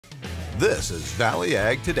This is Valley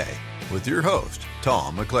Ag Today with your host,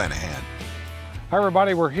 Tom McClanahan. Hi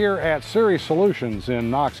everybody, we're here at Ceres Solutions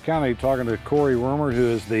in Knox County talking to Corey Wermert, who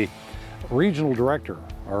is the regional director,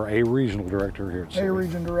 or a regional director here at Ceres. A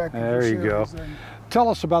region director. There you go. Tell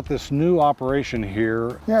us about this new operation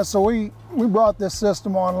here. Yeah, so we brought this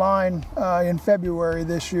system online in February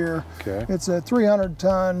this year. Okay. It's a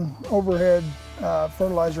 300-ton overhead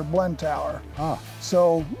fertilizer blend tower.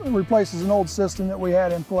 So it replaces an old system that we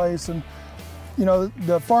had in place, and you know,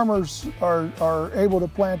 the farmers are able to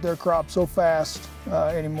plant their crops so fast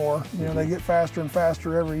anymore. You know, they get faster and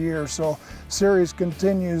faster every year. So Ceres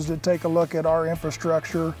continues to take a look at our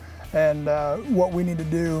infrastructure and what we need to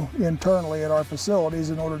do internally at our facilities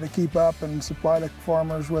in order to keep up and supply the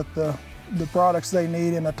farmers with the products they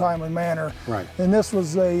need in a timely manner. Right. And this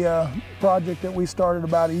was a project that we started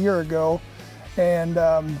about a year ago, and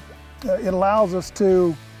it allows us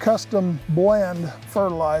to custom blend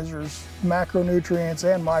fertilizers, macronutrients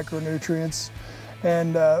and micronutrients,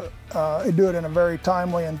 and do it in a very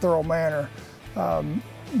timely and thorough manner.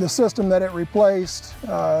 The system that it replaced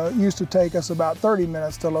used to take us about 30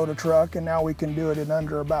 minutes to load a truck, and now we can do it in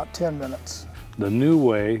under about 10 minutes. The new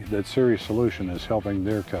way that Ceres Solution is helping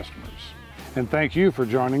their customers. And thank you for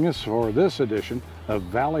joining us for this edition of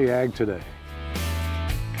Valley Ag Today.